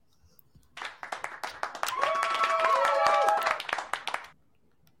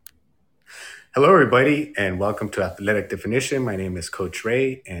Hello, everybody, and welcome to Athletic Definition. My name is Coach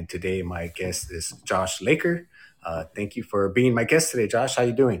Ray, and today my guest is Josh Laker. Thank you for being my guest today, Josh. How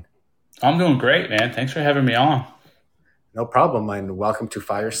you doing? I'm doing great, man. Thanks for having me on. No problem, and welcome to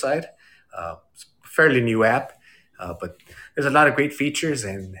Fireside. It's a fairly new app, but there's a lot of great features,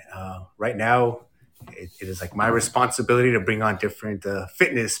 and right now it is like my responsibility to bring on different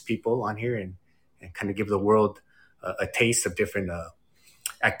fitness people on here and kind of give the world a taste of different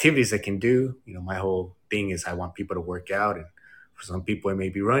activities they can do. My whole thing is I want people to work out, and for some people it may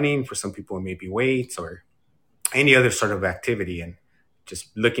be running, for some people it may be weights or any other sort of activity. And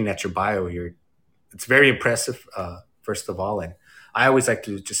just looking at your bio, it's very impressive. First of all, and I always like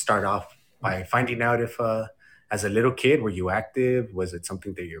to just start off by finding out if, as a little kid, were you active? Was it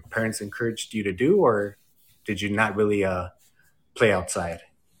something that your parents encouraged you to do, or did you not really play outside?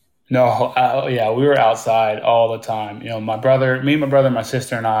 No, yeah, we were outside all the time. My brother, my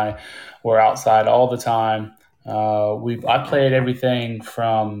sister, and I were outside all the time. I played everything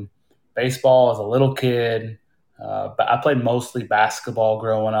from baseball as a little kid, but I played mostly basketball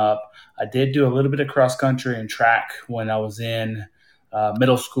growing up. I did do a little bit of cross country and track when I was in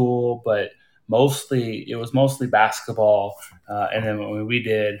middle school, but mostly basketball. And then when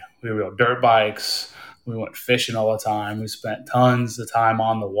we rode dirt bikes. We went fishing all the time. We spent tons of time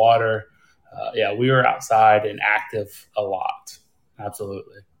on the water. Yeah, we were outside and active a lot.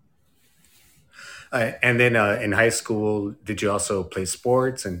 Absolutely. And then in high school, did you also play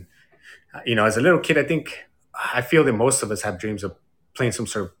sports? And as a little kid, I feel that most of us have dreams of playing some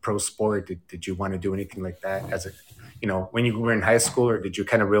sort of pro sport. Did you want to do anything like that as when you were in high school, or did you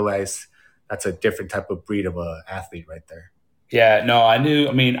kind of realize that's a different type of breed of a athlete right there? Yeah, no, I knew.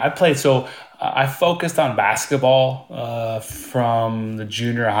 I mean, I played. I focused on basketball from the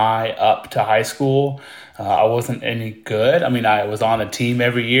junior high up to high school. I wasn't any good. I mean, I was on a team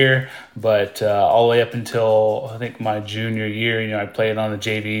every year, but all the way up until I think my junior year, I played on the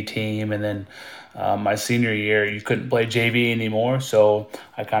JV team, and then my senior year, you couldn't play JV anymore. So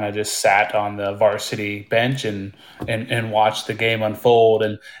I kind of just sat on the varsity bench and watched the game unfold.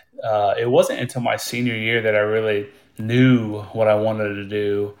 And it wasn't until my senior year that I really knew what I wanted to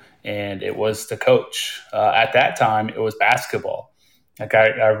do, and it was to coach. At that time, it was basketball. Like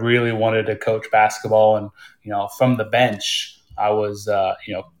I really wanted to coach basketball, and from the bench, I was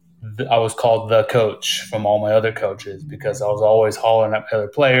called the coach from all my other coaches because I was always hollering at other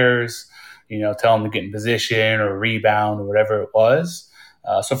players, telling them to get in position or rebound or whatever it was.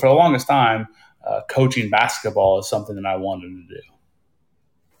 So for the longest time, coaching basketball is something that I wanted to do.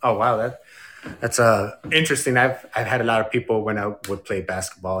 Oh wow, that's interesting. I've had a lot of people when I would play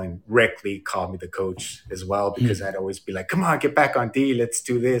basketball and directly call me the coach as well, because I'd always be like, "Come on, get back on D. Let's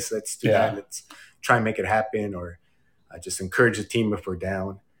do this. Let's do that. Yeah. Let's try and make it happen." Or just encourage the team if we're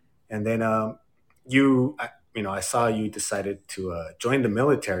down. And then I saw you decided to join the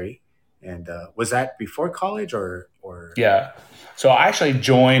military. And was that before college or? Yeah. So I actually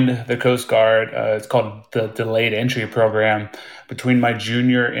joined the Coast Guard. It's called the Delayed Entry Program between my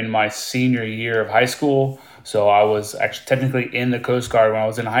junior and my senior year of high school. So I was actually technically in the Coast Guard when I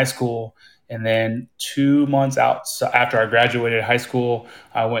was in high school. And then 2 months out after I graduated high school,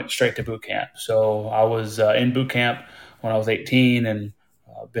 I went straight to boot camp. So I was in boot camp when I was 18 and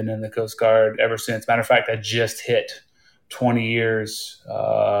been in the Coast Guard ever since. Matter of fact, I just hit 20 years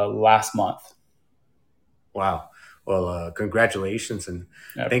last month. Wow. Well, congratulations and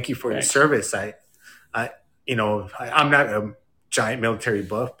thank you for your Thanks. service. I'm not a giant military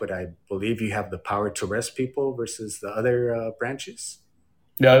buff, but I believe you have the power to arrest people versus the other branches.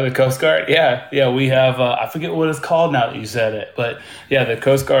 No, the Coast Guard. Yeah, yeah. We have. I forget what it's called now that you said it, but yeah, the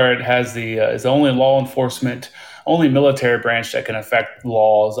Coast Guard has is the only law enforcement, only military branch that can affect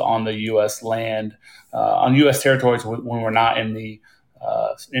laws on the U.S. land, on U.S. territories when we're not in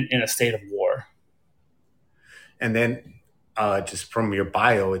in a state of war. And then just from your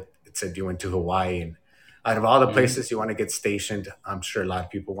bio, it said you went to Hawaii. And out of all the Mhm. places you want to get stationed, I'm sure a lot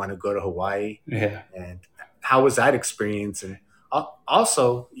of people want to go to Hawaii. Yeah. And how was that experience? And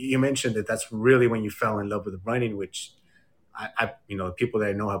also, you mentioned that that's really when you fell in love with running, which people that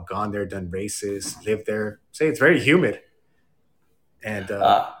I know have gone there, done races, lived there, say it's very humid. And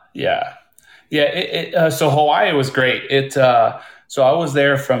Yeah. Yeah. So Hawaii was great. So I was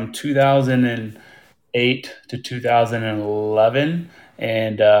there from 2008 to 2011,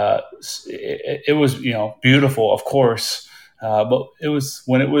 and it was beautiful, of course. But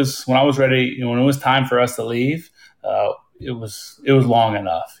when I was ready, when it was time for us to leave, it was long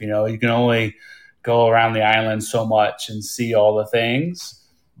enough. You can only go around the island so much and see all the things.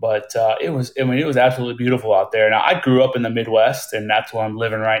 But it was absolutely beautiful out there. Now, I grew up in the Midwest, and that's where I'm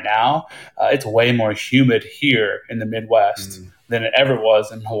living right now. It's way more humid here in the Midwest Mm. than it ever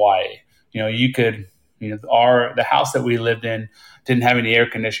was in Hawaii. The house that we lived in didn't have any air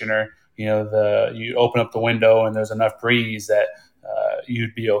conditioner. You open up the window and there's enough breeze that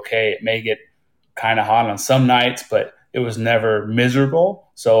you'd be okay. It may get kind of hot on some nights, but it was never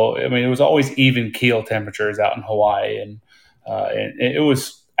miserable. So I mean, it was always even keel temperatures out in Hawaii, and it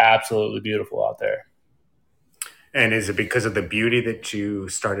was absolutely beautiful out there. And is it because of the beauty that you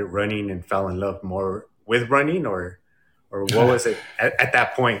started running and fell in love more with running, or what was it at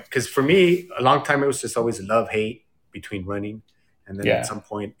that point? Because for me, a long time it was just always love hate between running, and then at Yeah. some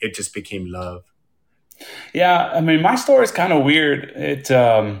point it just became love. Yeah, I mean, my story is kind of weird.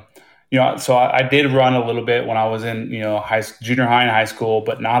 So I did run a little bit when I was in, junior high and high school,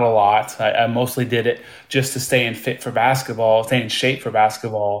 but not a lot. I mostly did it just to stay in shape for basketball.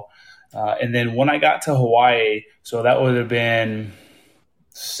 And then when I got to Hawaii, so that would have been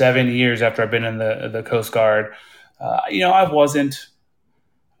 7 years after I've been in the Coast Guard. I wasn't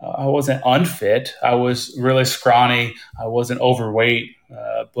unfit. I was really scrawny. I wasn't overweight,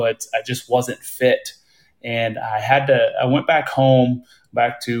 but I just wasn't fit. And I went back home,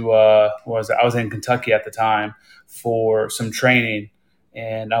 back to, what was it? I was in Kentucky at the time for some training.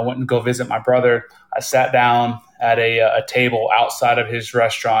 And I went and go visit my brother. I sat down at a table outside of his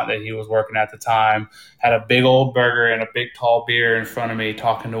restaurant that he was working at the time, had a big old burger and a big tall beer in front of me,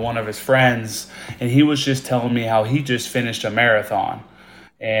 talking to one of his friends. And he was just telling me how he just finished a marathon.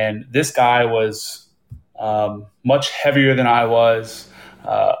 And this guy was much heavier than I was,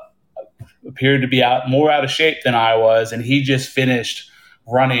 uh, appeared to be more out of shape than I was, and he just finished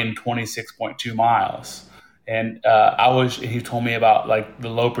running 26.2 miles. And he told me about like the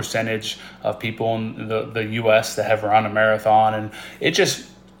low percentage of people in the U.S. that have run a marathon, and it just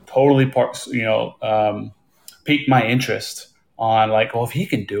totally piqued my interest on like, well, if he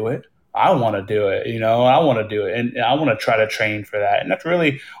can do it, I want to do it. I want to do it, and I want to try to train for that. And that's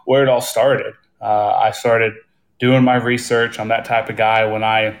really where it all started. I started doing my research. I'm that type of guy when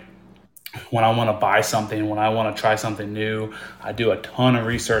I want to buy something, when I want to try something new, I do a ton of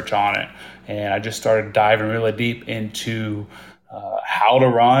research on it. And I just started diving really deep into how to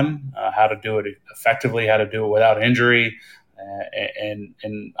run, how to do it effectively, how to do it without injury.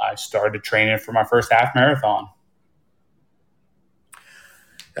 And I started training for my first half marathon.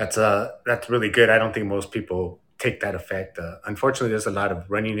 That's really good. I don't think most people take that effect. Unfortunately, there's a lot of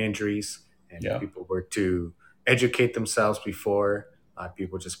running injuries, and if Yeah. people were to educate themselves before, a lot of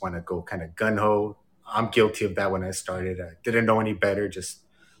people just want to go kind of gun ho. I'm guilty of that when I started. I didn't know any better. Just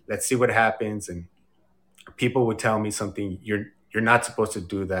let's see what happens, and people would tell me something. You're not supposed to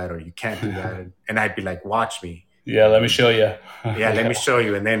do that, or you can't do that, and I'd be like, watch me, Yeah, and let me then show you. yeah, let me show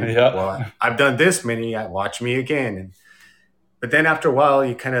you, and then well, Yeah. I've done this many. Watch me again, and but then after a while,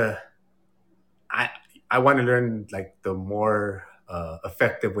 you kind of I I want to learn like the more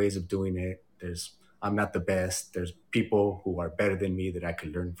effective ways of doing it. I'm not the best. There's people who are better than me that I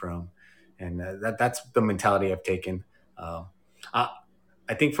could learn from, and that's the mentality I've taken. Uh, I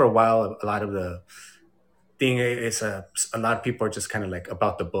I think for a while, a lot of the thing is a lot of people are just kind of like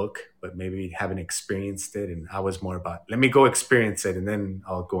about the book, but maybe haven't experienced it. And I was more about let me go experience it, and then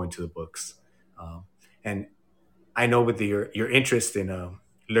I'll go into the books. Um, and I know with your interest in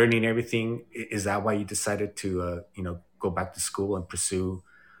learning everything, is that why you decided to go back to school and pursue?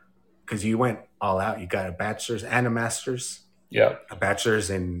 Because you went all out. You got a bachelor's and a master's. Yeah. A bachelor's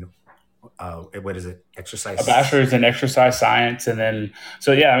in what is it? A Exercise. bachelor's in exercise science, and then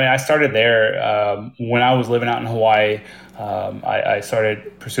so yeah, I mean, I started there when I was living out in Hawaii. I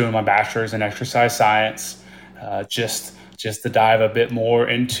started pursuing my bachelor's in exercise science, just to dive a bit more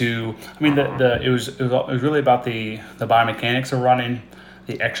into. I mean, it was really about the biomechanics of running,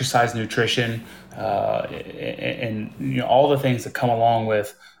 the exercise nutrition, and all the things that come along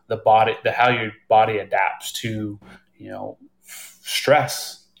with the body, the how your body adapts to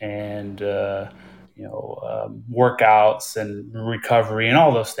stress and workouts and recovery and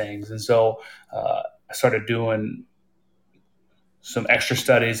all those things. And so I started doing some extra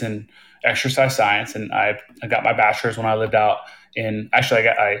studies in exercise science, and I got my bachelor's when I lived out in. Actually,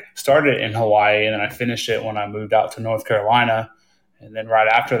 I started it in Hawaii, and then I finished it when I moved out to North Carolina. And then right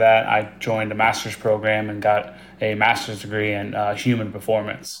after that, I joined a master's program and got a master's degree in human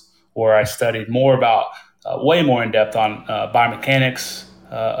performance, where I studied more about way more in depth on biomechanics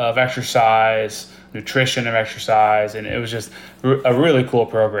of exercise, nutrition of exercise, and it was just a really cool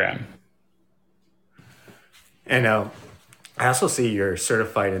program. And I also see you're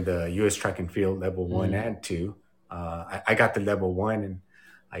certified in the U.S. Track and Field Level 1 Mm. and 2. I got the Level 1, and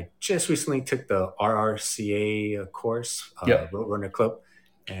I just recently took the RRCA course, Yep. Roadrunner Club,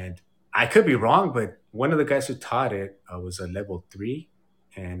 and I could be wrong, but one of the guys who taught it was a level three,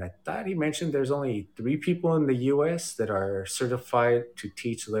 and I thought he mentioned there's only three people in the U.S. that are certified to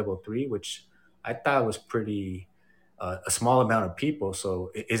teach level three, which I thought was pretty a small amount of people.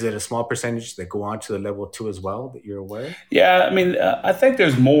 So, is it a small percentage that go on to the level two as well that you're aware? Yeah, I mean, I think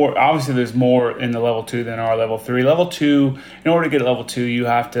there's more. Obviously, there's more in the level two than our level three. Level two, in order to get level two, you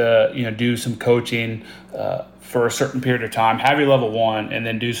have to do some coaching for a certain period of time. Have your level one, and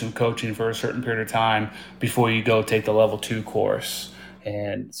then do some coaching for a certain period of time before you go take the level two course.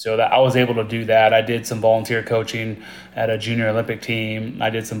 And so that I was able to do that. I did some volunteer coaching at a junior Olympic team. I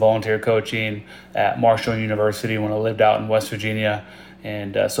did some volunteer coaching at Marshall University when I lived out in West Virginia,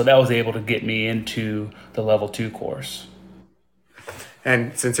 and so that was able to get me into the level two course.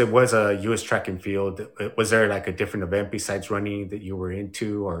 And since it was a U.S. track and field, was there like a different event besides running that you were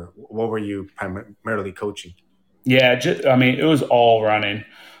into, or what were you primarily coaching? Yeah, I mean, it was all running.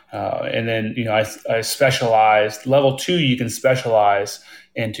 And then, I specialized. Level two, you can specialize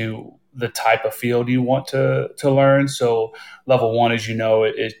into the type of field you want to learn. So, level one, as you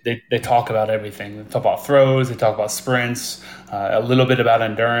know, they talk about everything. They talk about throws, they talk about sprints, a little bit about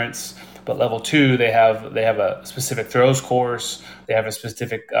endurance. But level two, they have a specific throws course. They have a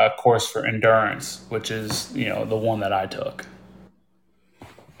specific course for endurance, which is the one that I took.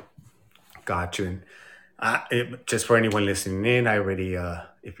 Got you. And just for anyone listening in, I already,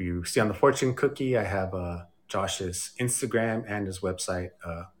 if you see on the fortune cookie, I have Josh's Instagram and his website.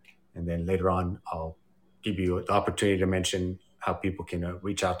 And then later on, I'll give you the opportunity to mention how people can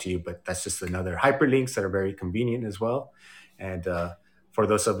reach out to you. But that's just another hyperlinks that are very convenient as well. And for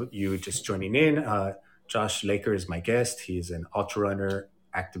those of you just joining in, Josh Laker is my guest. He's an ultra runner,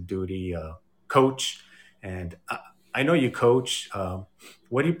 active duty coach. And I know you coach.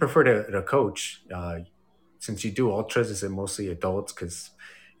 What do you prefer to coach? Since you do ultras, is it mostly adults? Because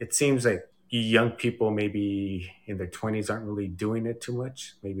it seems like young people, maybe in their 20s, aren't really doing it too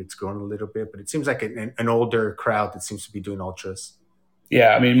much. Maybe it's grown a little bit, but it seems like an older crowd that seems to be doing ultras.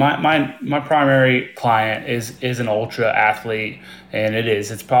 Yeah, I mean, my primary client is an ultra athlete, and it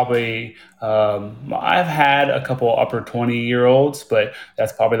is. It's probably I've had a couple upper 20-year olds, but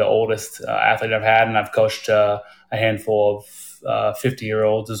that's probably the oldest athlete I've had, and I've coached a handful of 50-year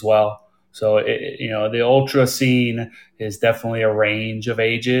olds as well. So the ultra scene is definitely a range of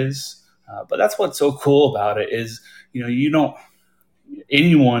ages, but that's what's so cool about it is you don't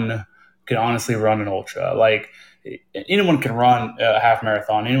anyone can honestly run an ultra. Like anyone can run a half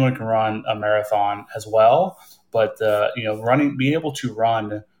marathon, anyone can run a marathon as well. But running, being able to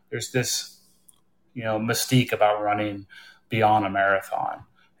run, there's this mystique about running beyond a marathon.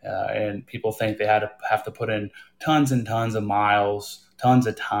 And people think they had to have to put in tons and tons of miles, tons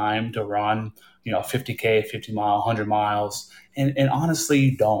of time to run, 50K, 50 mile, 100 miles. And honestly,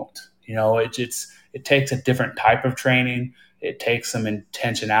 you don't. It takes a different type of training. It takes some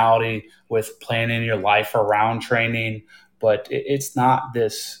intentionality with planning your life around training, but it's not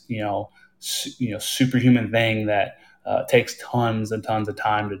this, superhuman thing that takes tons and tons of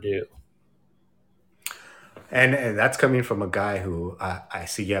time to do. And that's coming from a guy who I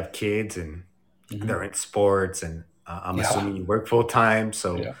see you have kids and they're Hmm. in sports, and I'm Yeah. assuming you work full time.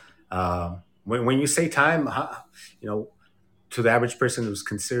 So Yeah. when you say time, you know, to the average person who's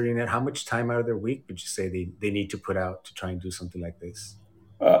considering it, how much time out of their week would you say they need to put out to try and do something like this?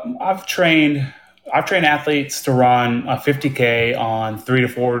 I've trained athletes to run a 50K on 3 to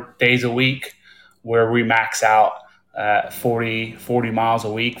 4 days a week, where we max out at 40 miles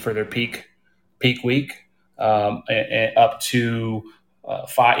a week for their peak week, and up to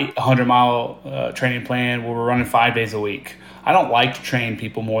 100-mile training plan where we're running 5 days a week. I don't like to train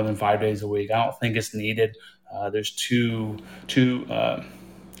people more than 5 days a week. I don't think it's needed. There's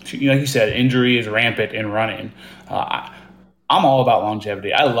like you said, injury is rampant in running. I'm all about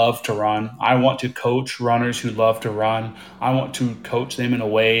longevity. I love to run. I want to coach runners who love to run. I want to coach them in a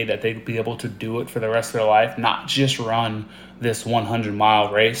way that they'd be able to do it for the rest of their life, not just run this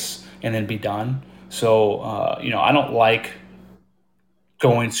 100-mile race and then be done. So, I don't like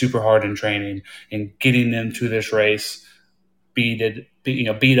going super hard in training and getting them to this race beat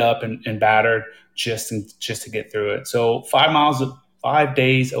up and battered just to get through it. So 5 miles, 5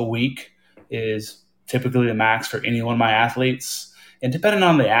 days a week is typically the max for any one of my athletes, and depending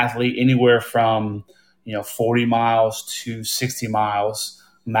on the athlete, anywhere from 40 miles to 60 miles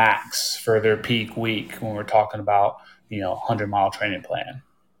max for their peak week when we're talking about 100-mile training plan.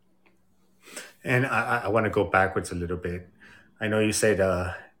 And I want to go backwards a little bit. I know you said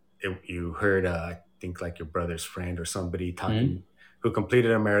you heard, I think, like your brother's friend or somebody Mm-hmm. talking who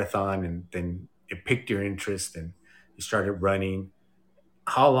completed a marathon, and then it piqued your interest and you started running.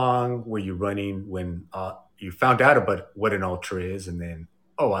 How long were you running when you found out about what an ultra is, and then,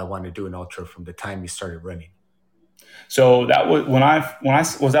 oh, I want to do an ultra from the time you started running? So that was when I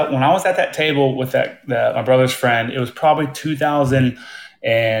was at that table with that my brother's friend. It was probably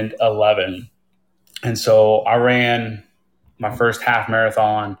 2011, and so I ran my first half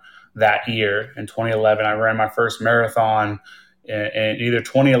marathon that year in 2011. I ran my first marathon in either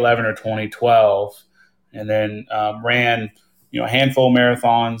 2011 or 2012, and then ran a handful of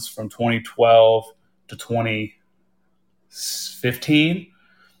marathons from 2012 to 2015,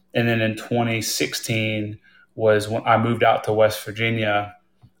 and then in 2016 was when I moved out to West Virginia.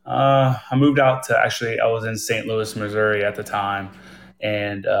 I moved out to actually I was in St. Louis, Missouri at the time,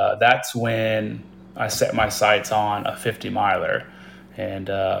 and that's when I set my sights on a 50 miler, and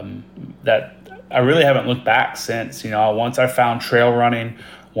that I really haven't looked back since. Once I found trail running,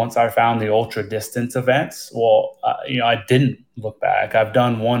 once I found the ultra distance events, well, I didn't look back. I've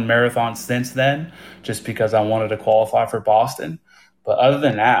done one marathon since then, just because I wanted to qualify for Boston. But other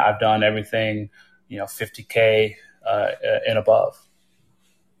than that, I've done everything, 50K and above.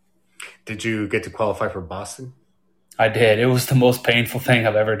 Did you get to qualify for Boston? I did. It was the most painful thing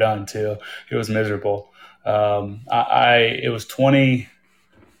I've ever done too. It was miserable. It was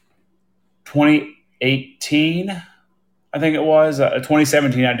 2018, I think it was.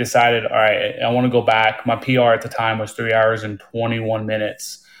 2017, I decided, all right, I want to go back. My PR at the time was 3 hours and 21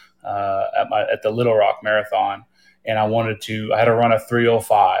 minutes at the Little Rock Marathon. And I had to run a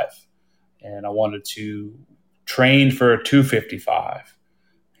 3:05, and I wanted to train for a 2:55.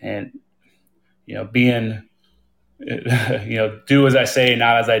 And, being, do as I say,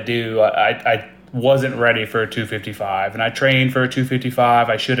 not as I do. I wasn't ready for a 2:55, and I trained for a 2:55.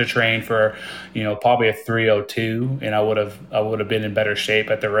 I should have trained for, probably a 3:02, and I would have been in better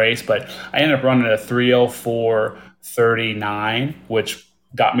shape at the race. But I ended up running a 3:04:39, which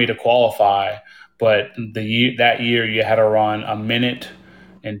got me to qualify. But that year you had to run a minute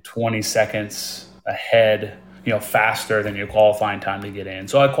and 20 seconds ahead, faster than your qualifying time to get in.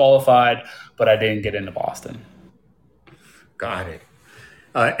 So I qualified, but I didn't get into Boston. Got it.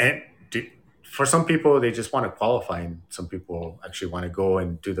 And for some people, they just want to qualify, and some people actually want to go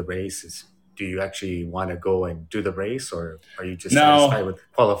and do the races. Do you actually want to go and do the race, or are you just satisfied No, with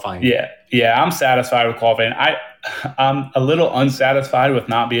qualifying? yeah, I'm satisfied with qualifying. I'm a little unsatisfied with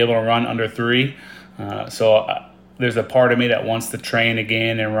not being able to run under 3. So there's a part of me that wants to train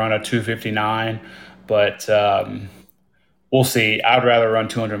again and run a 2:59, but we'll see. I'd rather run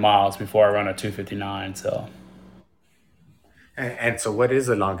 200 miles before I run a 2:59. So And so, what is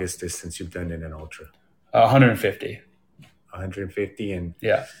the longest distance you've done in an ultra? 150. 150, and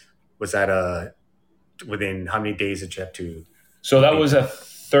Yeah. was that within how many days did you have to So that complete was that?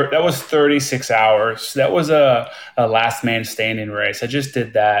 that was 36 hours. That was a last man standing race. I just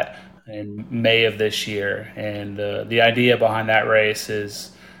did that in May of this year, and the idea behind that race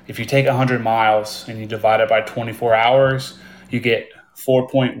is if you take 100 miles and you divide it by 24 hours, you get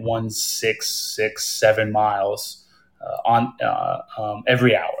 4.1667 miles on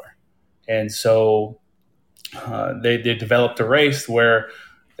every hour. And so they developed a race where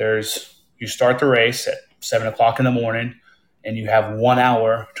you start the race at 7 o'clock in the morning, and you have 1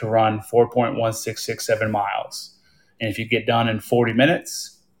 hour to run 4.1667 miles. And if you get done in 40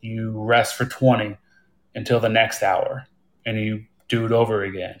 minutes, you rest for 20 until the next hour, and you do it over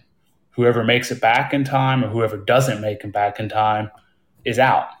again. Whoever makes it back in time or whoever doesn't make it back in time is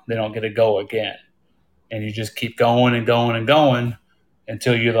out. They don't get to go again. And you just keep going and going and going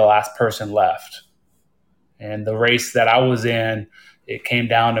until you're the last person left. And the race that I was in, it came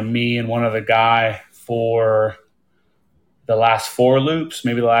down to me and one other guy for the last 4 loops,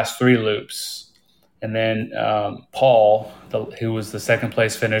 maybe the last 3 loops. And then Paul, who was the second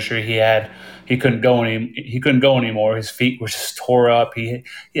place finisher, he couldn't go anymore. His feet were just tore up. He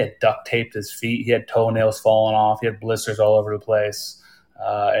had duct taped his feet. He had toenails falling off. He had blisters all over the place,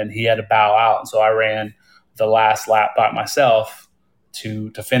 and he had to bow out. And so I ran the last lap by myself to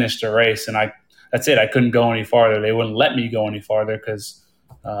finish the race. And that's it. I couldn't go any farther. They wouldn't let me go any farther because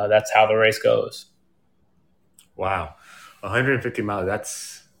that's how the race goes. Wow, 150 miles.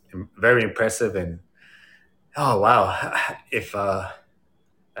 That's very impressive. And oh wow, if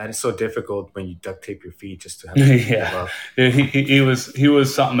that is so difficult when you duct tape your feet just to have to give Yeah, up. he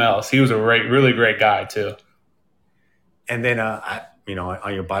was something else. He was a really great guy too. And then,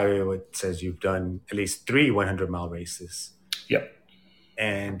 on your bio it says you've done at least 3 100-mile races. Yep.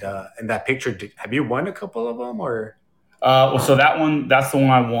 And in that picture, have you won a couple of them, or? So that's the one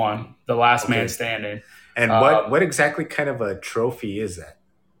I won, the last man Okay. standing. And what exactly kind of a trophy is that?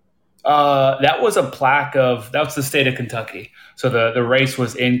 That was a plaque of that was the state of Kentucky. So the race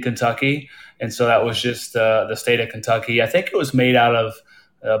was in Kentucky, and so that was just the state of Kentucky. I think it was made out of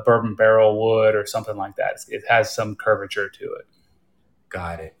bourbon barrel wood or something like that. It has some curvature to it.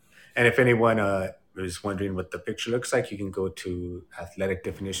 Got it. And if anyone is wondering what the picture looks like, you can go to Athletic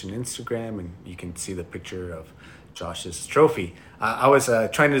Definition Instagram and you can see the picture of Josh's trophy. I was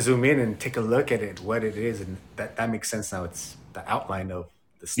trying to zoom in and take a look at it, what it is, and that makes sense now. It's the outline of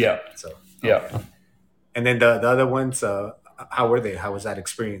the Yeah, state. So, yeah. okay. And then the other ones, how were they? How was that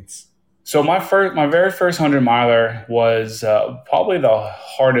experience? So my very first 100 miler was probably the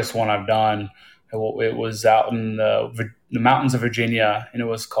hardest one I've done. It was out in the mountains of Virginia, and it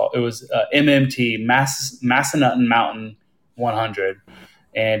was MMT Massanutten Mountain 100,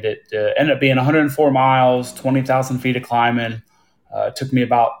 and it ended up being 104 miles, 20,000 feet of climbing. It took me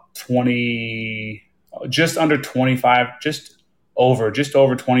about 20, just under 25, just over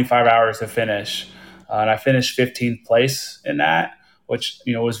 25 hours to finish, and I finished 15th place in that, which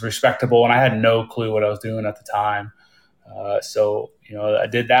was respectable, and I had no clue what I was doing at the time. So I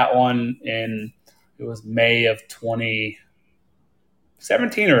did that one in it was May of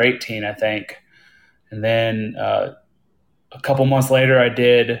 2017 or 18, I think, and then a couple months later, I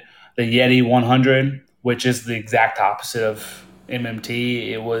did the Yeti 100, which is the exact opposite of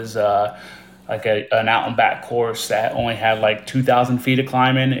MMT. It was like an out and back course that only had like 2,000 feet of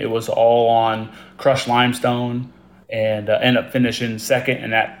climbing. It was all on crushed limestone, and ended up finishing second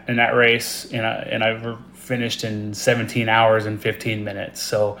in that race. And I finished in 17 hours and 15 minutes.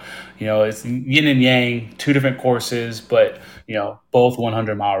 So, it's yin and yang, two different courses, but both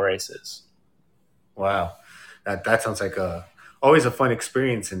 100-mile races. Wow, that sounds like a always a fun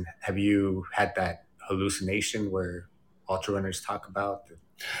experience. And have you had that hallucination where ultra runners talk about?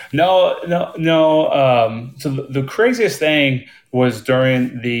 No, no, no. So the craziest thing was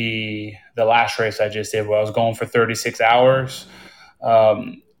during the last race I just did, where I was going for 36 hours.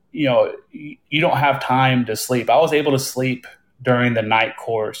 You don't have time to sleep. I was able to sleep during the night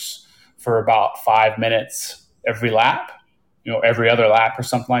course for about 5 minutes every lap, every other lap or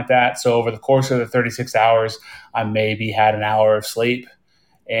something like that. So over the course of the 36 hours, I maybe had an hour of sleep.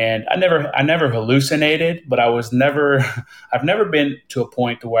 And I never hallucinated, but I've never been to a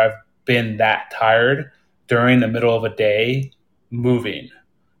point to where I've been that tired during the middle of a day moving.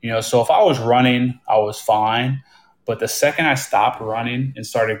 So if I was running, I was fine. But the second I stopped running and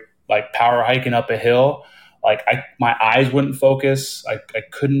started like power hiking up a hill, like my eyes wouldn't focus. I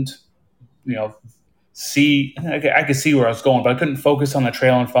couldn't, you know, see. I could see where I was going, but I couldn't focus on the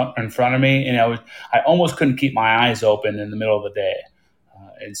trail in front of me, and I almost couldn't keep my eyes open in the middle of the day.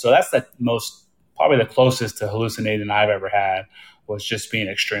 And so that's probably the closest to hallucinating I've ever had, was just being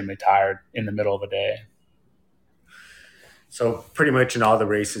extremely tired in the middle of a day. So pretty much in all the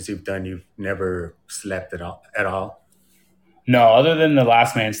races you've done, you've never slept at all. At all. No, other than the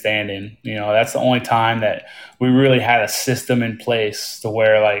last man standing, that's the only time that we really had a system in place to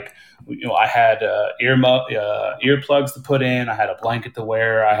where, like, I had earplugs to put in, I had a blanket to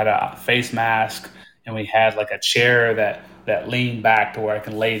wear, I had a face mask, and we had like a chair that leaned back to where I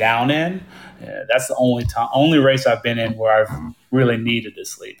can lay down in. That's the only race I've been in where I've really needed to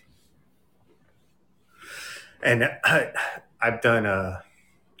sleep. And I've done a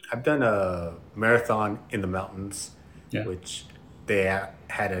marathon in the mountains, Yeah. which they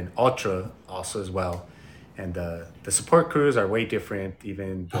had an ultra also as well. And the support crews are way different.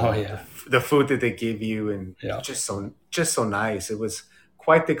 Even Oh yeah. the food that they give you, and Yeah. just so nice. It was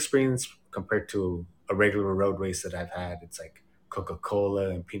quite the experience compared to a regular road race that I've had. It's like Coca-Cola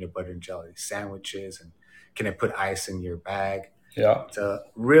and peanut butter and jelly sandwiches, and can I put ice in your bag? Yeah. It's a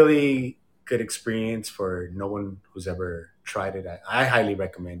really good experience for no one who's ever tried it. I highly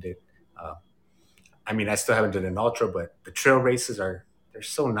recommend it. Uh, I mean, I still haven't done an ultra, but the trail races they're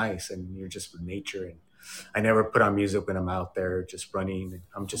so nice, and you're just with nature. And I never put on music when I'm out there just running.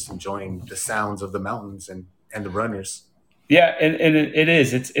 I'm just enjoying the sounds of the mountains and the runners. Yeah, and it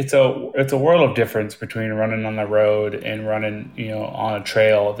is. It's a world of difference between running on the road and running, on a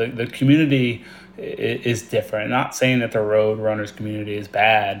trail. The community is different. Not saying that the road runners community is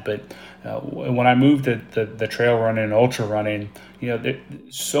bad, but when I moved to the trail running and ultra running,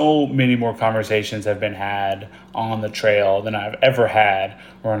 so many more conversations have been had on the trail than I've ever had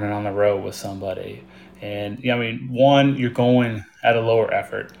running on the road with somebody. And I mean, one, you're going at a lower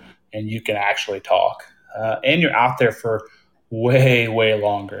effort, and you can actually talk, and you're out there for way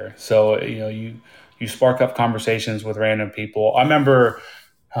longer. So you spark up conversations with random people. I remember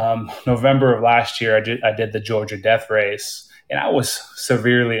November of last year, I did the Georgia Death Race, and I was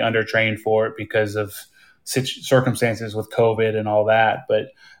severely undertrained for it because of circumstances with COVID and all that. But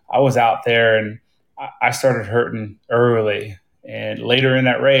I was out there and I started hurting early. And later in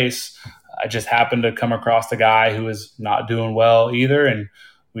that race, I just happened to come across a guy who was not doing well either. And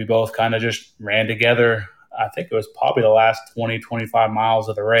we both kind of just ran together. I think it was probably the last 20, 25 miles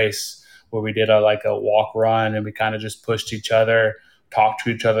of the race where we did a walk run, and we kind of just pushed each other, talked to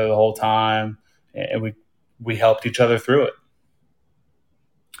each other the whole time, and we helped each other through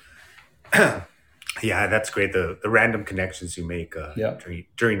it. Yeah, that's great. The random connections you make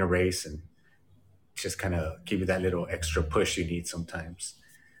during a race, and just kind of give you that little extra push you need sometimes.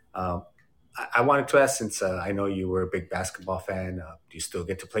 I wanted to ask, since I know you were a big basketball fan, do you still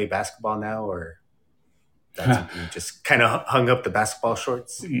get to play basketball now, or that's something you just kind of hung up the basketball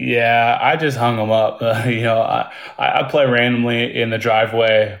shorts? Yeah, I just hung them up. I play randomly in the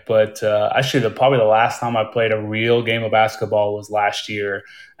driveway, but actually, probably the last time I played a real game of basketball was last year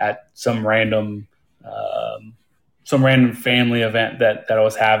at some random family event that I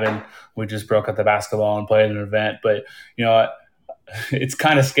was having. We just broke up the basketball and played an event. But, it's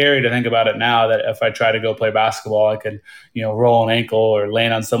kind of scary to think about it now that if I try to go play basketball, I could, roll an ankle or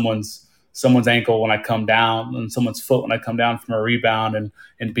land on someone's ankle when I come down, and someone's foot when I come down from a rebound,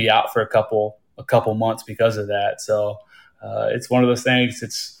 and be out for a couple months because of that. So it's one of those things.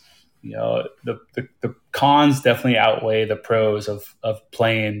 It's, the cons definitely outweigh the pros of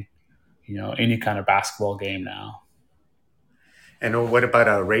playing, any kind of basketball game now. And what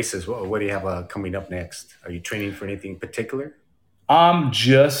about races? What do you have coming up next? Are you training for anything particular? I'm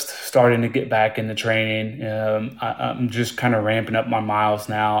just starting to get back into training. I'm just kind of ramping up my miles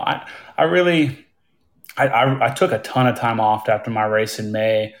now. I took a ton of time off after my race in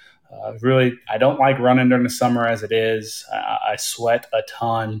May. I don't like running during the summer as it is. I sweat a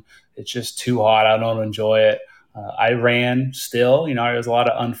ton. It's just too hot. I don't enjoy it. I ran still. There was a lot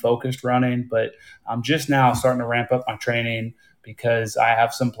of unfocused running, but I'm just now starting to ramp up my training because I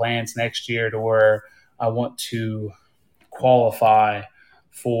have some plans next year to where I want to qualify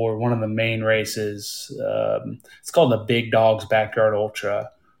for one of the main races. It's called the Big Dogs Backyard Ultra,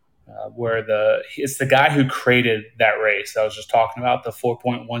 where it's the guy who created that race I was just talking about, the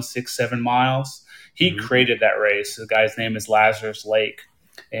 4.167 miles. He created that race. The guy's name is Lazarus Lake,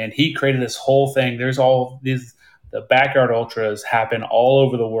 and he created this whole thing. There's the Backyard Ultras happen all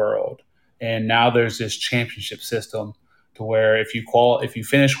over the world, and now there's this championship system to where if you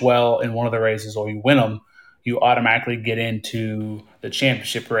finish well in one of the races or you win them, you automatically get into the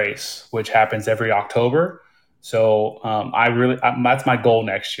championship race, which happens every October. So that's my goal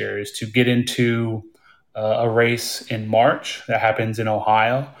next year, is to get into a race in March that happens in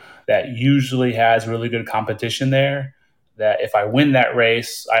Ohio that usually has really good competition there. That if I win that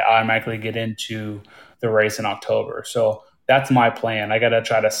race, I automatically get into the race in October. So that's my plan. I got to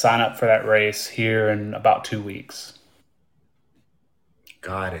try to sign up for that race here in about 2 weeks.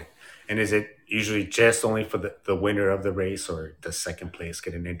 Got it. And is it usually just only for the winner of the race, or does second place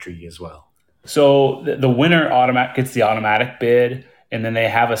get an entry as well? So the winner gets the automatic bid, and then they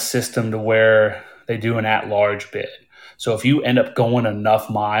have a system to where they do an at-large bid. So if you end up going enough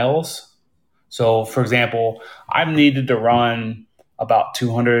miles, so for example, I needed to run about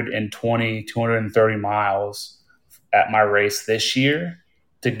 220, 230 miles at my race this year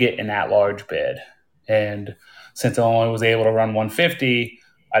to get an at-large bid. And since I only was able to run 150,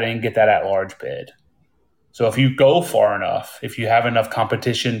 I didn't get that at-large bid. So if you go far enough, if you have enough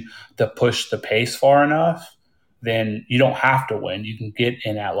competition to push the pace far enough, then you don't have to win. You can get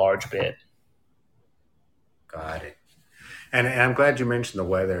an at-large bid. Got it. And I'm glad you mentioned the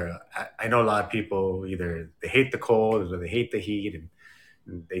weather. I know a lot of people, either they hate the cold or they hate the heat, and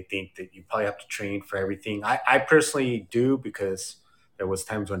they think that you probably have to train for everything. I personally do, because there was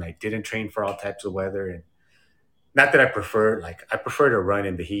times when I didn't train for all types of weather. And not that I prefer to run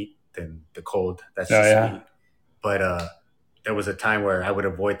in the heat than the cold. That's just me. But there was a time where I would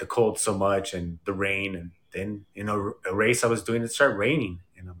avoid the cold so much and the rain, and then a race I was doing, it started raining,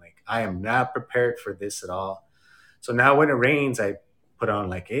 and I'm like, I am not prepared for this at all. So now when it rains, I put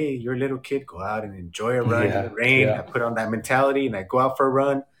on hey, you're a little kid, go out and enjoy a run in the rain. I put on that mentality and I go out for a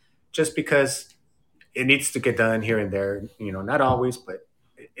run, just because it needs to get done here and there. Not always, but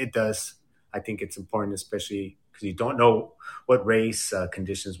it does. I think it's important, especially because you don't know what race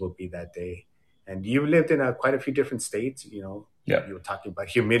conditions will be that day. And you lived in quite a few different states. You were talking about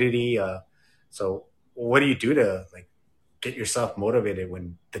humidity. So what do you do to get yourself motivated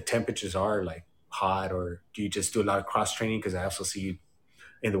when the temperatures are hot, or do you just do a lot of cross training? Because I also see you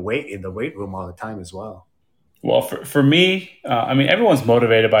in the weight room all the time as well. Well, for me, everyone's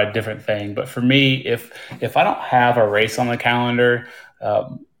motivated by a different thing. But for me, if I don't have a race on the calendar,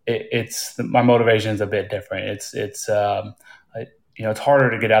 it's my motivation is a bit different. It's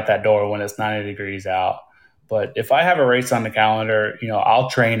harder to get out that door when it's 90 degrees out. But if I have a race on the calendar, I'll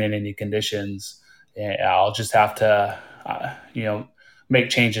train in any conditions. And I'll just have to, make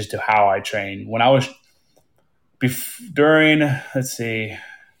changes to how I train. When I was during, let's see,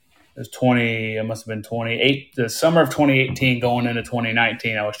 it must have been 28, the summer of 2018 going into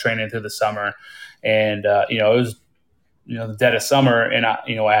 2019, I was training through the summer. And, it was, the dead of summer, and I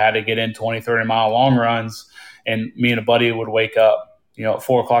had to get in 20, 30-mile long runs, and me and a buddy would wake up, at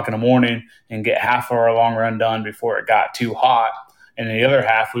 4 o'clock in the morning and get half of our long run done before it got too hot. And the other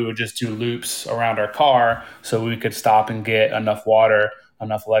half, we would just do loops around our car so we could stop and get enough water,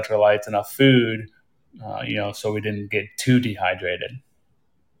 enough electrolytes, enough food, so we didn't get too dehydrated.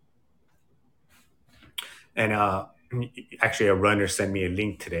 And actually, a runner sent me a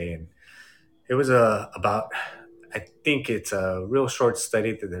link today, and it was about, I think it's a real short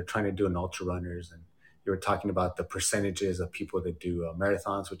study that they're trying to do in ultra runners, and you were talking about the percentages of people that do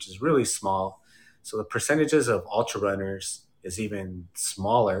marathons, which is really small. So the percentages of ultra runners is even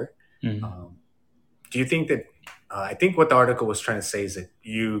smaller. Mm-hmm. Um, do you think that? I think what the article was trying to say is that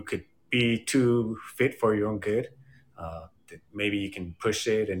you could be too fit for your own good. That maybe you can push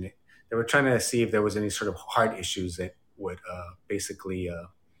it, and they were trying to see if there was any sort of heart issues that would basically,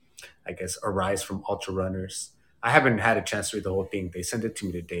 I guess, arise from ultra runners. I haven't had a chance to read the whole thing. They sent it to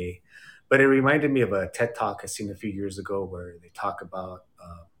me today, but it reminded me of a TED talk I seen a few years ago where they talk about,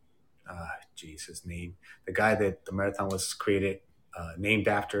 geez, his name, the guy that the marathon was created, named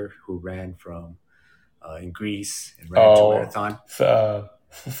after, who ran from in Greece and ran into a Oh, marathon.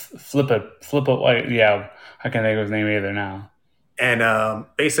 flip it. Like, yeah, I can't think of his name either now. And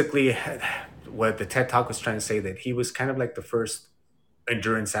basically, what the TED talk was trying to say that he was kind of like the first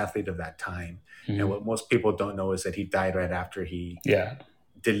endurance athlete of that time. And Mm-hmm. what most people don't know is that he died right after he Yeah.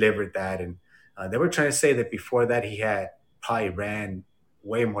 delivered that. And they were trying to say that before that, he had probably ran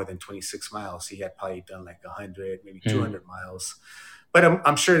way more than 26 miles. He had probably done like 100, maybe Mm-hmm. 200 miles. But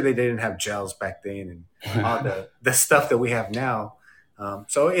I'm sure they didn't have gels back then and all the stuff that we have now.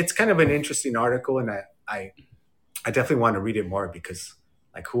 So it's kind of an interesting article. And I definitely want to read it more because,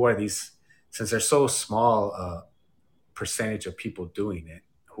 like, who are these? Since they're so small percentage of people doing it,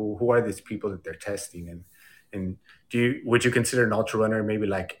 who are these people that they're testing? And would you consider an ultra runner maybe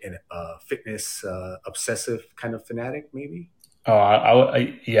like a fitness obsessive kind of fanatic? Maybe. Oh,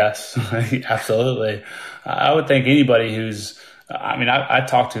 yes, absolutely. I would think anybody who's, I mean, I've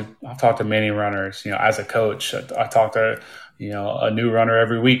talked to many runners, as a coach. I talk to, a new runner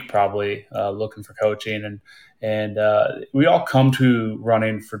every week, probably looking for coaching. And we all come to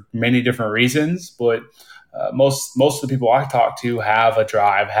running for many different reasons, but most of the people I talk to have a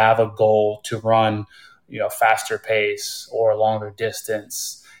drive, have a goal to run, faster pace or a longer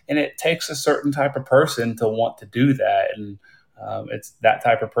distance. And it takes a certain type of person to want to do that. And it's that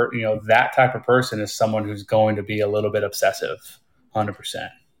type of that type of person is someone who's going to be a little bit obsessive, 100%.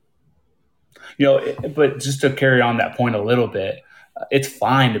 But just to carry on that point a little bit, it's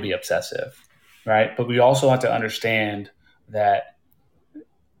fine to be obsessive, right? But we also have to understand that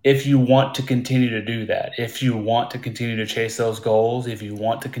if you want to continue to do that, if you want to continue to chase those goals, if you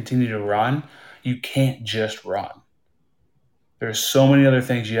want to continue to run, you can't just run. There's so many other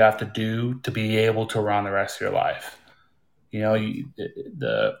things you have to do to be able to run the rest of your life.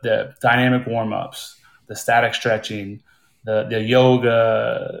 The dynamic warm ups, the static stretching, the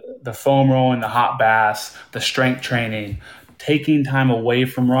yoga, the foam rolling, the hot baths, the strength training, taking time away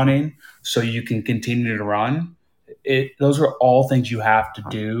from running so you can continue to run. Those are all things you have to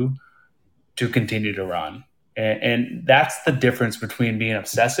do to continue to run. And that's the difference between being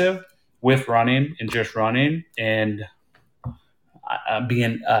obsessive with running and just running and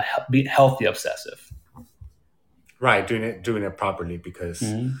being healthy obsessive. Right, doing it properly because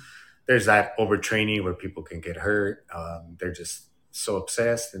Mm-hmm. there's that overtraining where people can get hurt. They're just so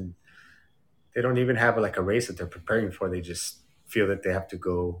obsessed and they don't even have like a race that they're preparing for. They just feel that they have to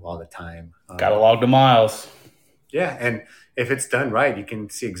go all the time. Got to log the miles. Yeah, and if it's done right, you can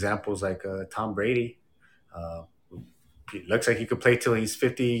see examples like Tom Brady. Uh, it looks like he could play till he's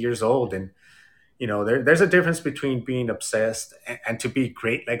 50 years old, and there's a difference between being obsessed and to be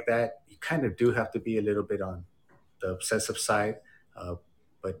great like that. You kind of do have to be a little bit on the obsessive side, uh,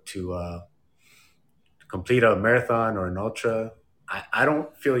 but to complete a marathon or an ultra, I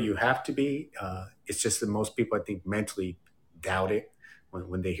don't feel you have to be. It's just that most people, I think, mentally doubt it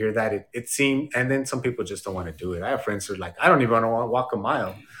when they hear that. It seems, and then some people just don't want to do it. I have friends who are like, I don't even want to walk a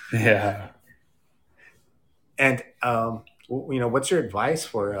mile. Yeah. And what's your advice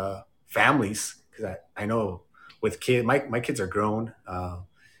for families? Because I know with kids, my kids are grown.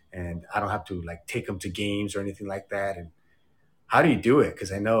 and I don't have to like take them to games or anything like that. And how do you do it?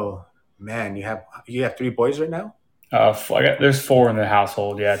 Because I know, man, you have three boys right now. There's four in the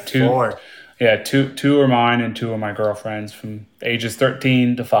household. Yeah, two. Four, Yeah, two are mine and two are my girlfriends from ages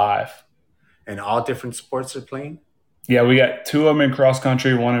 13 to 5. and all different sports are playing. Yeah, we got two of them in cross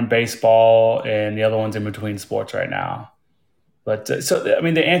country, one in baseball, and the other one's in between sports right now. But so, I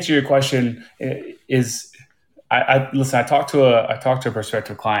mean, to answer your question is, I listen. I talked to a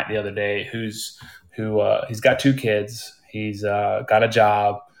prospective client the other day he's got two kids. He's got a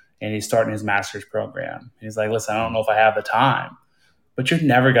job and he's starting his master's program. He's like, listen, I don't know if I have the time, but you're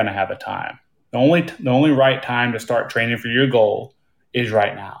never going to have the time. The only right time to start training for your goal is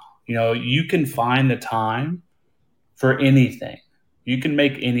right now. You can find the time for anything. You can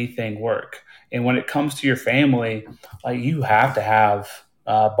make anything work. And when it comes to your family, like you have to have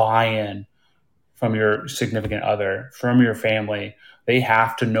buy-in from your significant other, from your family. They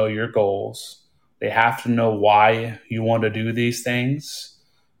have to know your goals. They have to know why you want to do these things.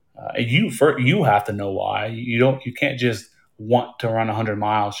 You have to know why. You can't just want to run 100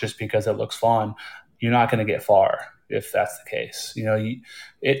 miles just because it looks fun. You're not going to get far if that's the case.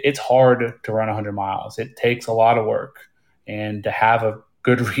 It's hard to run 100 miles. It takes a lot of work, and to have a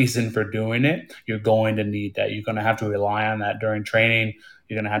good reason for doing it, you're going to need that. You're going to have to rely on that during training.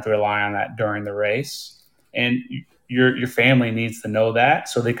 You're going to have to rely on that during the race, and your family needs to know that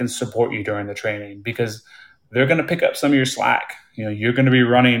so they can support you during the training, because they're going to pick up some of your slack. You're going to be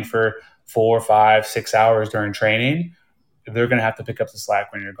running for 4, 5, 6 hours during training. They're going to have to pick up the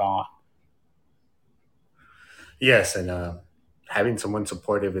slack when you're gone. Yes, and having someone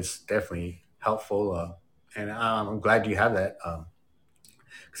supportive is definitely helpful. And I'm glad you have that.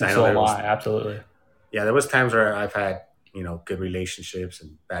 Because And I know so am I, absolutely. there was times where I've had good relationships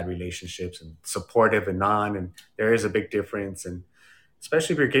and bad relationships, and supportive and non, and there is a big difference. And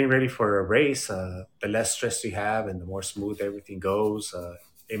especially if you're getting ready for a race, the less stress you have and the more smooth everything goes,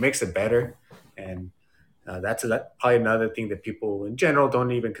 it makes it better. And that's probably another thing that people in general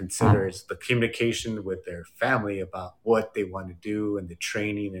don't even consider is the communication with their family about what they want to do, and the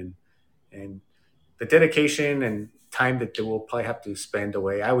training, and the dedication and time that they will probably have to spend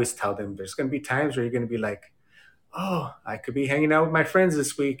away. I always tell them there's going to be times where you're going to be like, oh, I could be hanging out with my friends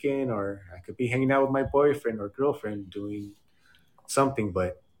this weekend, or I could be hanging out with my boyfriend or girlfriend doing something,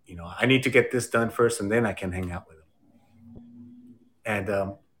 but I need to get this done first, and then I can hang out with them. And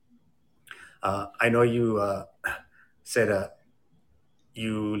I know you said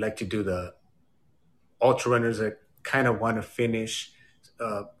you like to do the ultra runners that kind of want to finish.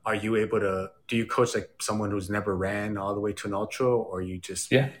 Are you able to? Do you coach like someone who's never ran all the way to an ultra, or you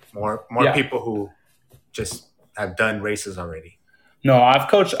just Yeah. more Yeah. people who just have done races already? No, I've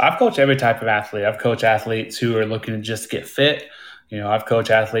coached every type of athlete. I've coached athletes who are looking to just get fit. I've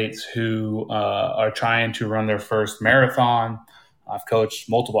coached athletes who are trying to run their first marathon. I've coached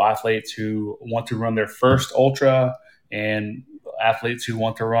multiple athletes who want to run their first ultra, and athletes who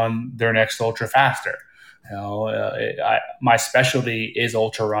want to run their next ultra faster. My specialty is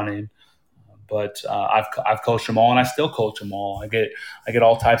ultra running, but I've coached them all, and I still coach them all. I get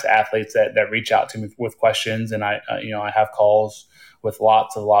all types of athletes that reach out to me with questions, and I have calls with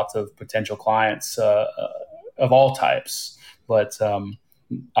lots of potential clients of all types. But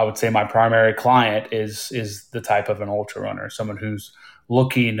I would say my primary client is the type of an ultra runner, someone who's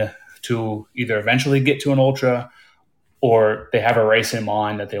looking to either eventually get to an ultra, or they have a race in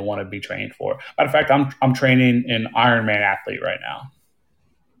mind that they want to be trained for. Matter of fact, I'm training an Ironman athlete right now.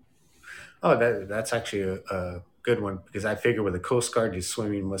 Oh, that's actually a good one, because I figure with the Coast Guard, your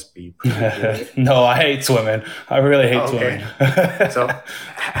swimming must be pretty good. No, I hate swimming. I really hate Oh, okay. swimming. So,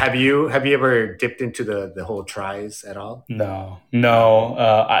 have you ever dipped into the whole tries at all? No, no.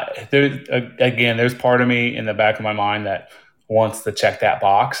 There's part of me in the back of my mind that wants to check that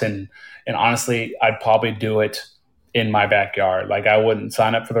box, and honestly, I'd probably do it in my backyard. Like I wouldn't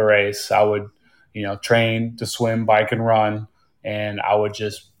sign up for the race. I would, train to swim, bike, and run, and I would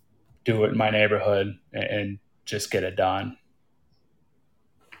just do it in my neighborhood and just get it done.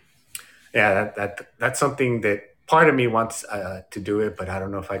 Yeah, that's something that part of me wants to do it, but I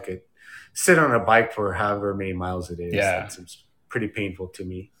don't know if I could sit on a bike for however many miles it is. Yeah, That seems pretty painful to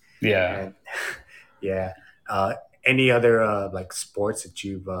me. yeah. And yeah, any other like sports that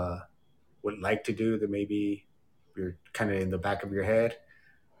you would like to do that maybe you're kind of in the back of your head,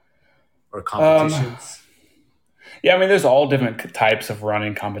 or Um, competitions? Yeah, I mean, there's all different types of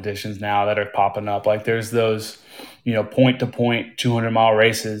running competitions now that are popping up. Like there's those, point to point 200-mile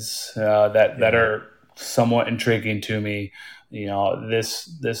races that Yeah. are somewhat intriguing to me.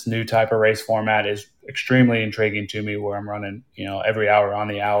 This new type of race format is extremely intriguing to me, where I'm running, every hour on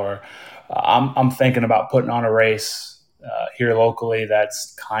the hour. I'm thinking about putting on a race here locally.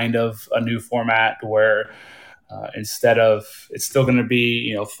 That's kind of a new format where instead of, it's still going to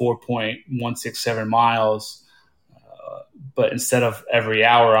be 4.167 miles, but instead of every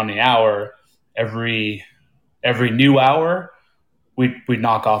hour on the hour, every new hour we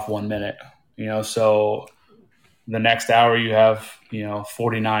knock off 1 minute. So the next hour you have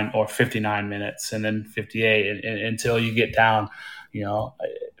 49 or 59 minutes, and then 58, and until you get down, you know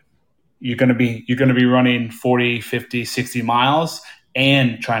you're going to be running 40, 50, 60 miles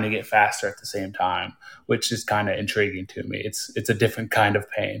and trying to get faster at the same time, which is kind of intriguing to me. It's a different kind of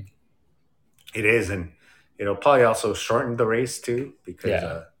pain. It is, and it'll probably also shorten the race too, because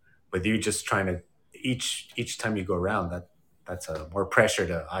Yeah. with you just trying to each time you go around, that's more pressure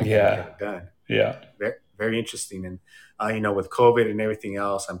to I got to get Yeah. it done. Yeah. Very, very interesting, and with COVID and everything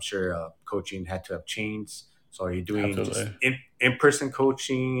else, I'm sure coaching had to have changed. So, are you doing just Absolutely. in person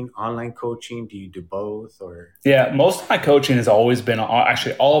coaching, online coaching? Do you do both, or? Yeah, most of my coaching has always been,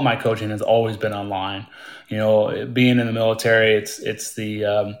 actually all of my coaching has always been online. Being in the military, it's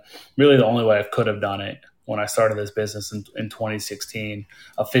the really the only way I could have done it when I started this business in 2016,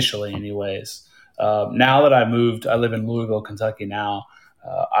 officially, anyways. Now that I live in Louisville, Kentucky now.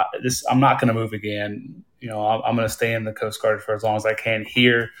 I'm not going to move again. I'm going to stay in the Coast Guard for as long as I can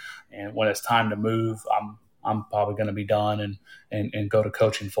here, and when it's time to move, I'm probably going to be done and go to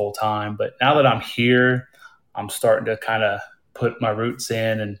coaching full time. But now that I'm here, I'm starting to kind of put my roots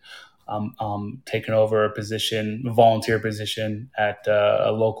in, and I'm taking over a volunteer position at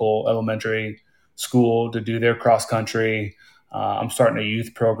a local elementary school to do their cross country. I'm starting a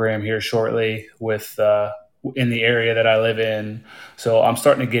youth program here shortly with in the area that I live in. So I'm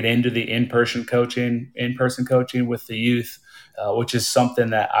starting to get into the in-person coaching with the youth, which is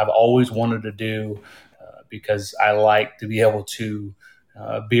something that I've always wanted to do because I like to be able to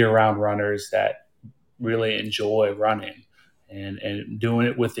be around runners that really enjoy running, and doing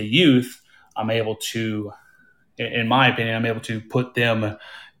it with the youth. I'm able to, in my opinion, I'm able to put them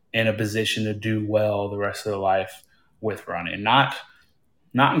in a position to do well the rest of their life with running. Not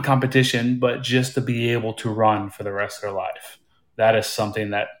in competition, but just to be able to run for the rest of their life. That is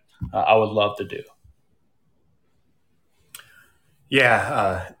something that I would love to do.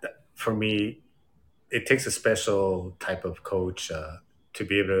 Yeah, for me, it takes a special type of coach to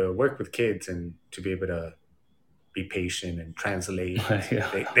be able to work with kids and to be able to be patient and translate, and so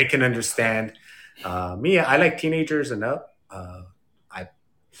Yeah. they can understand. Me, I like teenagers and up. I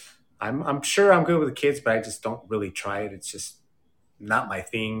I'm sure I'm good with the kids, but I just don't really try it. It's just not my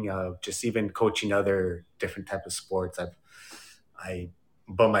thing. Just even coaching other different type of sports, I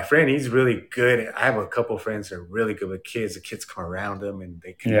but my friend, he's really good. I have a couple of friends that are really good with kids. The kids come around them and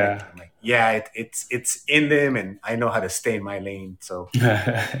they connect. Yeah. I'm like, yeah, it's in them, and I know how to stay in my lane. So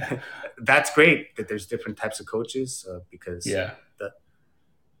that's great that there's different types of coaches because Yeah. the,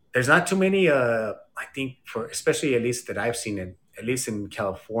 there's not too many. I think for especially at least that I've seen in at least in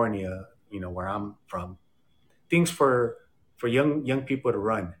California, where I'm from, things for young people to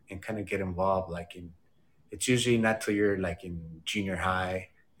run and kind of get involved. Like in it's usually not till you're like in junior high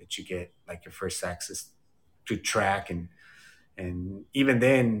that you get like your first access to track, and even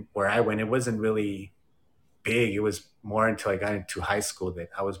then where I went, it wasn't really big. It was more until I got into high school that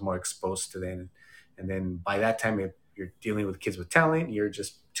I was more exposed to them. And then by that time, if you're dealing with kids with talent, you're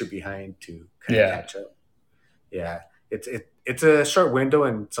just too behind to kind of Yeah. catch up. Yeah, it's a short window,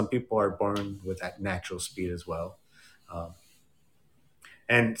 and some people are born with that natural speed as well. Um,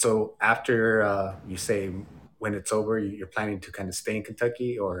 and so after you say when it's over, you're planning to kind of stay in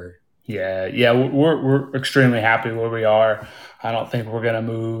Kentucky, or Yeah. We're extremely happy where we are. I don't think we're gonna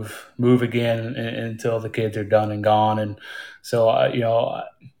move again until the kids are done and gone. And so,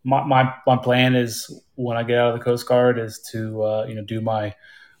 my plan is when I get out of the Coast Guard is to do my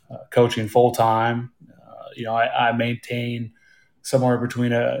coaching full time. I maintain somewhere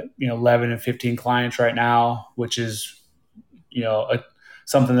between 11 and 15 clients right now, which is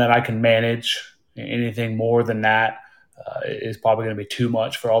something that I can manage. Anything more than that is probably going to be too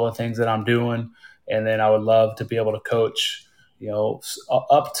much for all the things that I'm doing. And then I would love to be able to coach,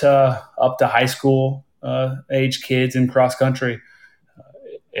 up to high school age kids in cross country,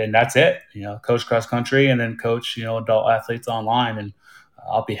 and that's it. Coach cross country, and then coach adult athletes online, and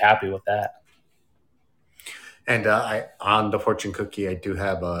I'll be happy with that. and I on the fortune cookie, I do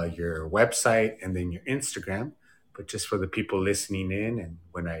have your website and then your Instagram. But just for the people listening in, and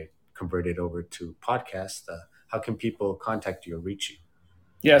when I convert it over to podcast, how can people contact you or reach you?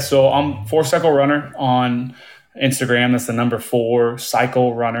 Yeah, so I'm 4 Cycle Runner on Instagram. That's the number 4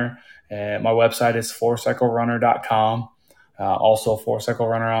 Cycle Runner. My website is fourcyclerunner.com. Also, Four Cycle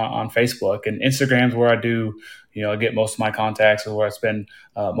Runner on Facebook, and Instagram's where I do, I get most of my contacts, or where I spend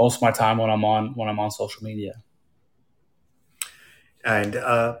most of my time when I'm on social media. And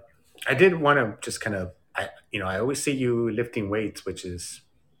I did want to just kind of, I always see you lifting weights, which is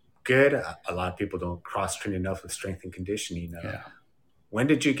good. A lot of people don't cross train enough with strength and conditioning. Yeah. When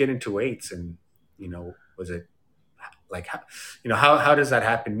did you get into weights, and was it like how does that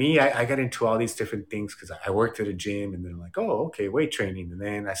happen? Me, I got into all these different things because I worked at a gym, and then I'm like, oh, okay, weight training, and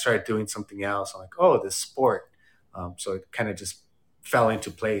then I started doing something else. I'm like, oh, this sport. So it kind of just fell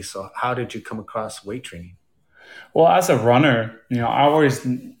into place. So how did you come across weight training? Well, as a runner, you always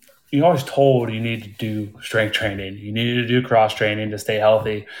told you need to do strength training, you needed to do cross training to stay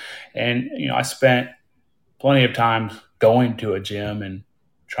healthy, and I spent plenty of time going to a gym and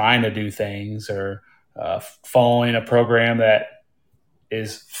trying to do things, or following a program that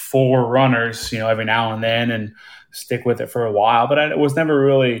is for runners, every now and then, and stick with it for a while. But I was never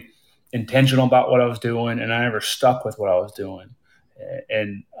really intentional about what I was doing, and I never stuck with what I was doing.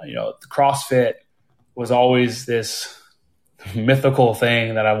 And CrossFit was always this mythical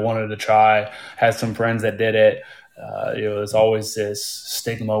thing that I wanted to try. Had some friends that did it. There's always this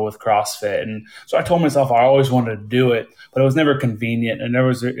stigma with CrossFit, and so I told myself I always wanted to do it, but it was never convenient, and it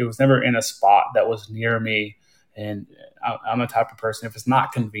was never in a spot that was near me. And I'm the type of person, if it's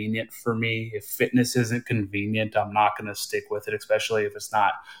not convenient for me, if fitness isn't convenient, I'm not going to stick with it, especially if it's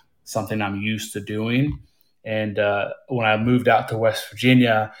not something I'm used to doing. And when I moved out to West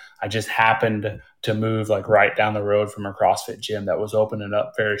Virginia, I just happened to move like right down the road from a CrossFit gym that was opening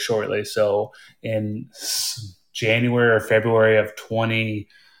up very shortly. So in January or February of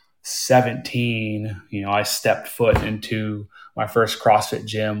 2017, I stepped foot into my first CrossFit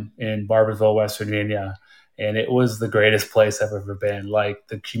gym in Barbourville, West Virginia. And it was the greatest place I've ever been. Like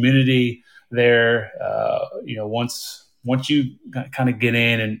the community there, once you kind of get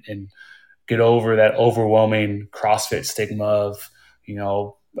in and get over that overwhelming CrossFit stigma of,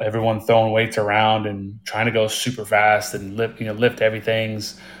 everyone throwing weights around and trying to go super fast and lift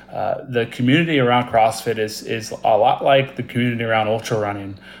everything's. The community around CrossFit is a lot like the community around ultra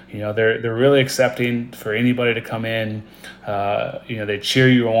running. They're really accepting for anybody to come in. They cheer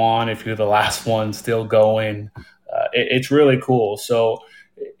you on if you're the last one still going. It's really cool. So,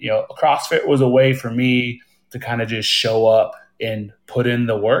 CrossFit was a way for me to kind of just show up and put in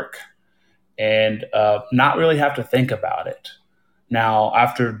the work and not really have to think about it. Now,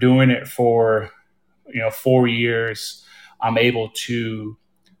 after doing it for 4 years, I'm able to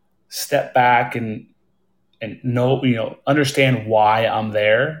step back and understand why I'm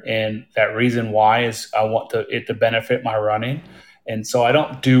there, and that reason why is I want it to benefit my running. And so I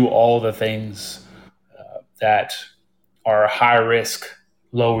don't do all the things that are high risk,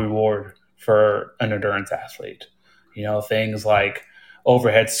 low reward for an endurance athlete. Things like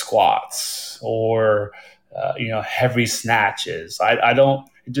overhead squats or heavy snatches. I don't.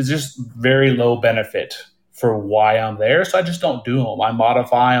 It's just very low benefit for why I'm there. So I just don't do them. I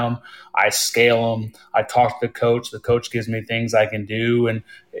modify them. I scale them. I talk to the coach. The coach gives me things I can do, and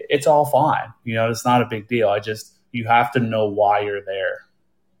it's all fine. It's not a big deal. You have to know why you're there.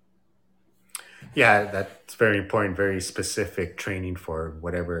 Yeah, that's very important. Very specific training for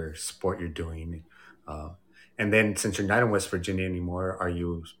whatever sport you're doing. And then, since you're not in West Virginia anymore, are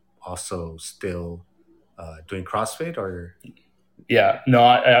you also still doing CrossFit, or? Yeah, no,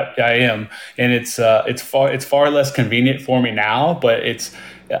 I am, and it's far less convenient for me now, but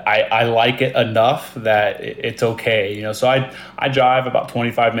I like it enough that it's okay. So I drive about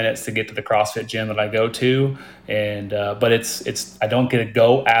 25 minutes to get to the CrossFit gym that I go to, and but it's I don't get to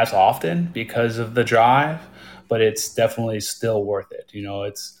go as often because of the drive, but it's definitely still worth it.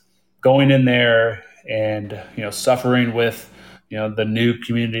 It's going in there and suffering with the new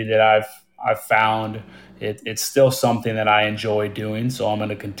community that I've found. It's still something that I enjoy doing, so I'm going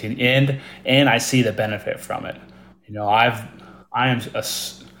to continue, and I see the benefit from it. I am a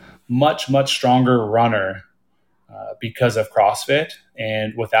much stronger runner because of CrossFit,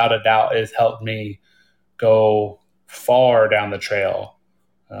 and without a doubt, it's helped me go far down the trail.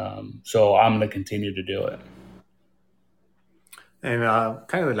 So I'm going to continue to do it. And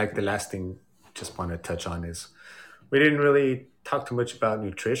kind of like the last thing, just want to touch on is we didn't really talk too much about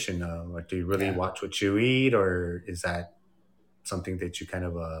nutrition. Like, do you really watch what you eat, or is that something that you kind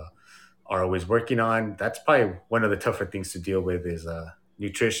of are always working on? That's probably one of the tougher things to deal with is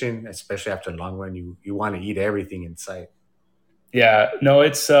nutrition, especially after a long run. You want to eat everything in sight. Yeah, no,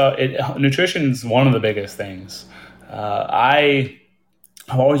 nutrition is one of the biggest things. I've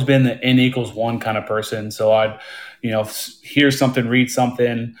always been the N equals one kind of person. So I'd, hear something, read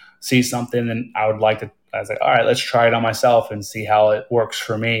something, see something and I was like, all right, let's try it on myself and see how it works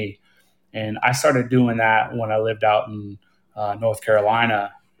for me. And I started doing that when I lived out in North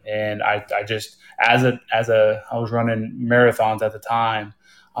Carolina. And I just, I was running marathons at the time.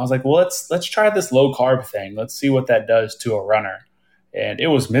 I was like, well, let's try this low carb thing. Let's see what that does to a runner. And it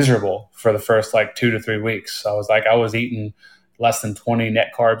was miserable for the first like 2 to 3 weeks. I was like, I was eating less than 20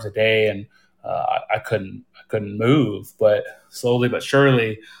 net carbs a day, and I couldn't move. But slowly but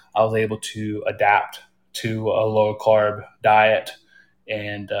surely, I was able to adapt to a low carb diet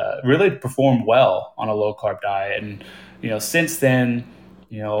and really performed well on a low carb diet. And since then,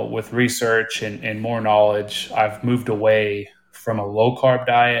 with research and more knowledge, I've moved away from a low carb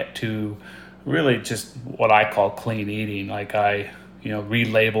diet to really just what I call clean eating. Like I, read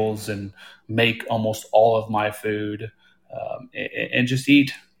labels and make almost all of my food, and just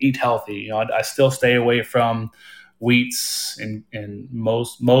eat healthy. I still stay away from wheats and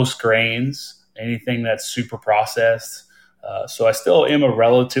most grains, anything that's super processed. So I still am a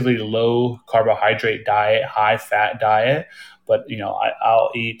relatively low carbohydrate diet, high fat diet, but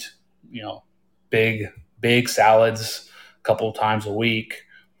I'll eat you know big big salads a couple of times a week.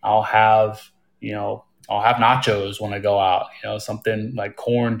 I'll have I'll have nachos when I go out. Something like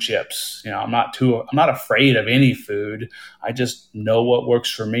corn chips. I'm not afraid of any food. I just know what works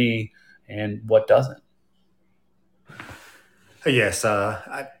for me and what doesn't. Yes,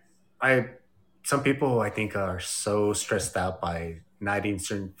 I some people I think are so stressed out by not eating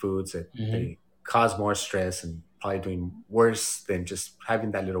certain foods that Hmm. they cause more stress and probably doing worse than just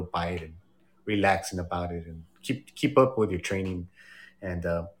having that little bite and relaxing about it and keep up with your training. And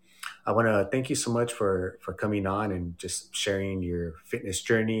I want to thank you so much for coming on and just sharing your fitness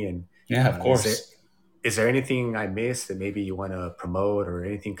journey. And Yeah, of is there course. anything I missed that maybe you want to promote or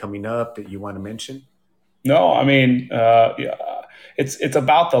anything coming up that you want to mention? No, I mean, yeah, it's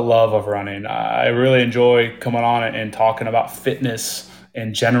about the love of running. I really enjoy coming on and talking about fitness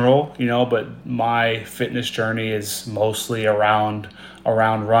in general, but my fitness journey is mostly around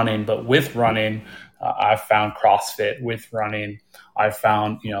running. But with running, I've found CrossFit. With running, I've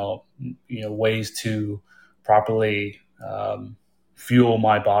found ways to properly fuel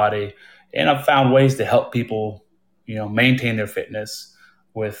my body, and I've found ways to help people, maintain their fitness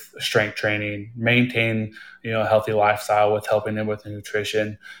with strength training, maintain a healthy lifestyle with helping them with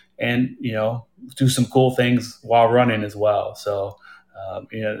nutrition, and do some cool things while running as well. So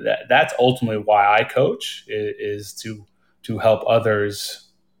that's ultimately why I coach is to help others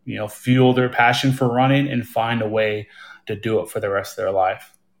fuel their passion for running and find a way to do it for the rest of their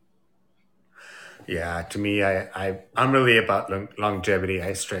life. Yeah, to me, I'm really about longevity.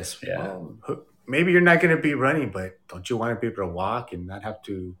 I stress, Yeah. well, maybe you're not going to be running, but don't you want to be able to walk and not have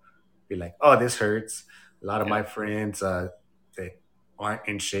to be like, oh, this hurts? A lot of Yeah. my friends that aren't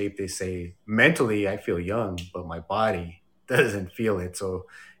in shape, they say mentally I feel young, but my body doesn't feel it. So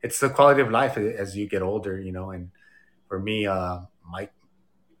it's the quality of life as you get older, And for me, my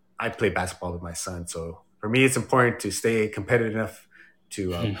I play basketball with my son, so for me, it's important to stay competitive enough to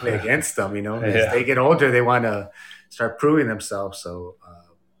play against them. As they Yeah. get older, they want to start proving themselves. So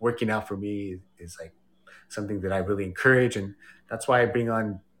working out for me is like something that I really encourage, and that's why I bring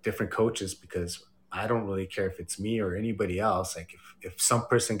on different coaches because I don't really care if it's me or anybody else. Like if some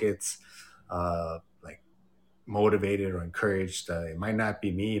person gets like motivated or encouraged, it might not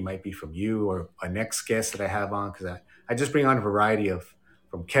be me, it might be from you or a next guest that I have on because I just bring on a variety of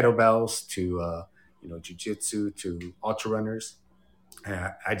from kettlebells to jujitsu to ultra runners.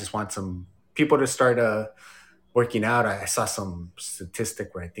 I just want some people to start working out. I saw some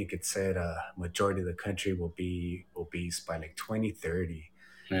statistic where I think it said majority of the country will be obese by like 2030,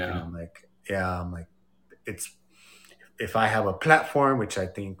 and Yeah. I'm like, yeah, I'm like, it's if I have a platform, which I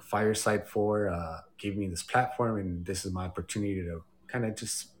think Fireside for gave me this platform, and this is my opportunity to kind of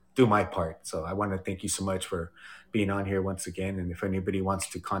just do my part. So I want to thank you so much for being on here once again. And if anybody wants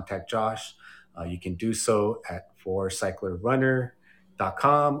to contact Josh, you can do so at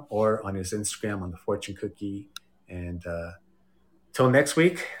forcyclerrunner.com or on his Instagram on the Fortune Cookie. And till next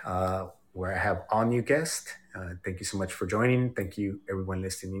week, where I have all new guests. Thank you so much for joining. Thank you, everyone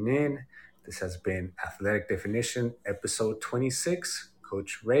listening in. This has been Athletic Definition, episode 26.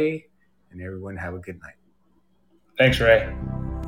 Coach Ray, and everyone have a good night. Thanks, Ray.